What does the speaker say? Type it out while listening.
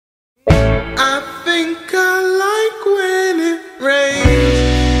I think I like when it rains.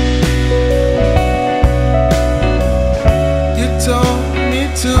 You told me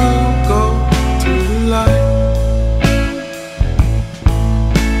to go to the light,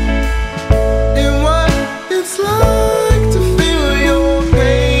 and what it's like to feel your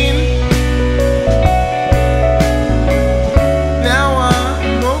pain. Now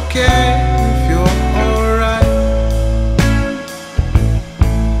I'm okay if you're alright.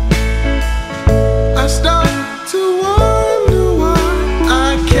 I start to wonder why I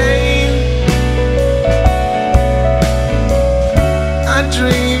came. I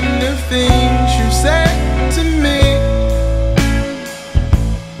dreamed of things you said to me.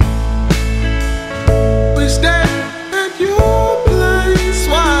 We stand at your place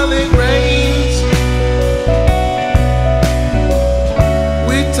while it rains.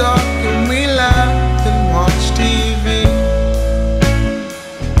 We talk and we laugh and watch TV.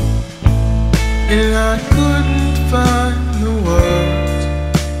 And I couldn't find the words,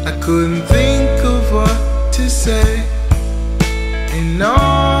 I couldn't think of what to say. And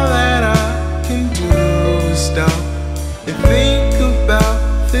all that I can do is stop and think about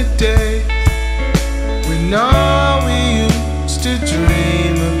the days when all we used to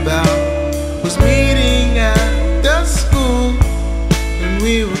dream about was meeting at the school. And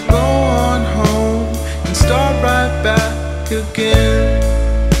we would go on home and start right back again.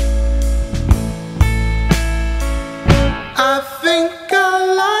 I think I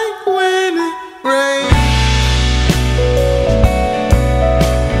like when it rains.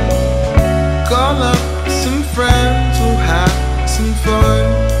 Call up some friends, we'll have some fun.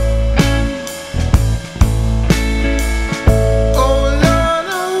 Oh Lord,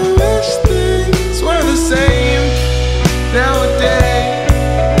 I wish things were the same nowadays.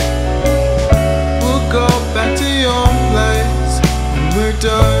 We'll go back to your place when we're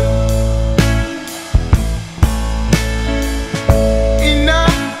done. And I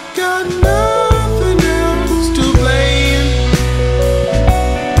got nothing else to blame.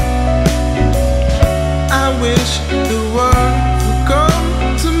 I wish the world would come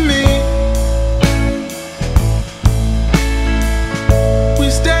to me. We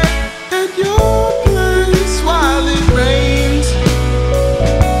stay at your place while it rains.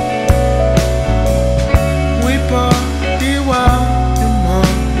 We party while your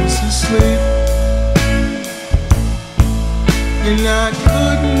mom's asleep. And I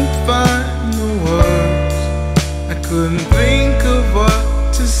couldn't find the words, I couldn't think of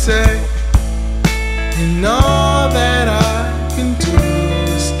what to say. And all that I can do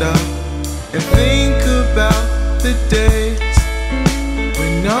is stop and think about the days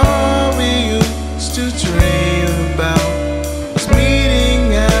when all we used to dream about was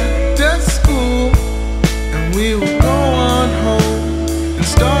meeting at the school. And we would go on home and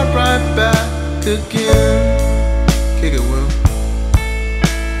start right back again. Kick it, Will.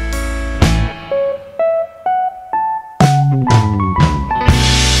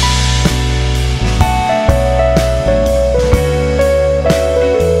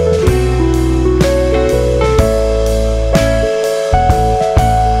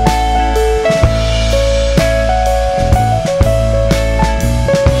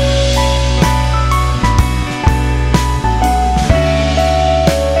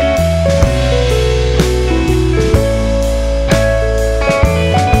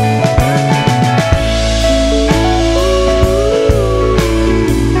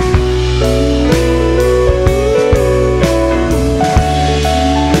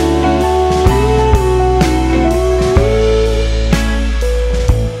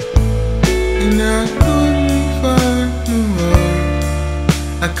 And I couldn't find the words,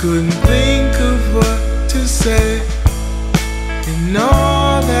 I couldn't think of what to say. And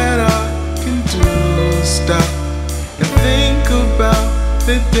all that I can do is stop and think about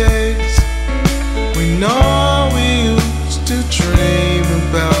the days when all we used to dream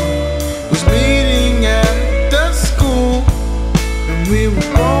about was meeting at the school. And we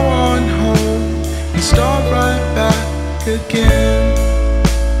would go on home and start right back again.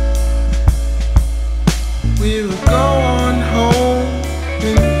 We would go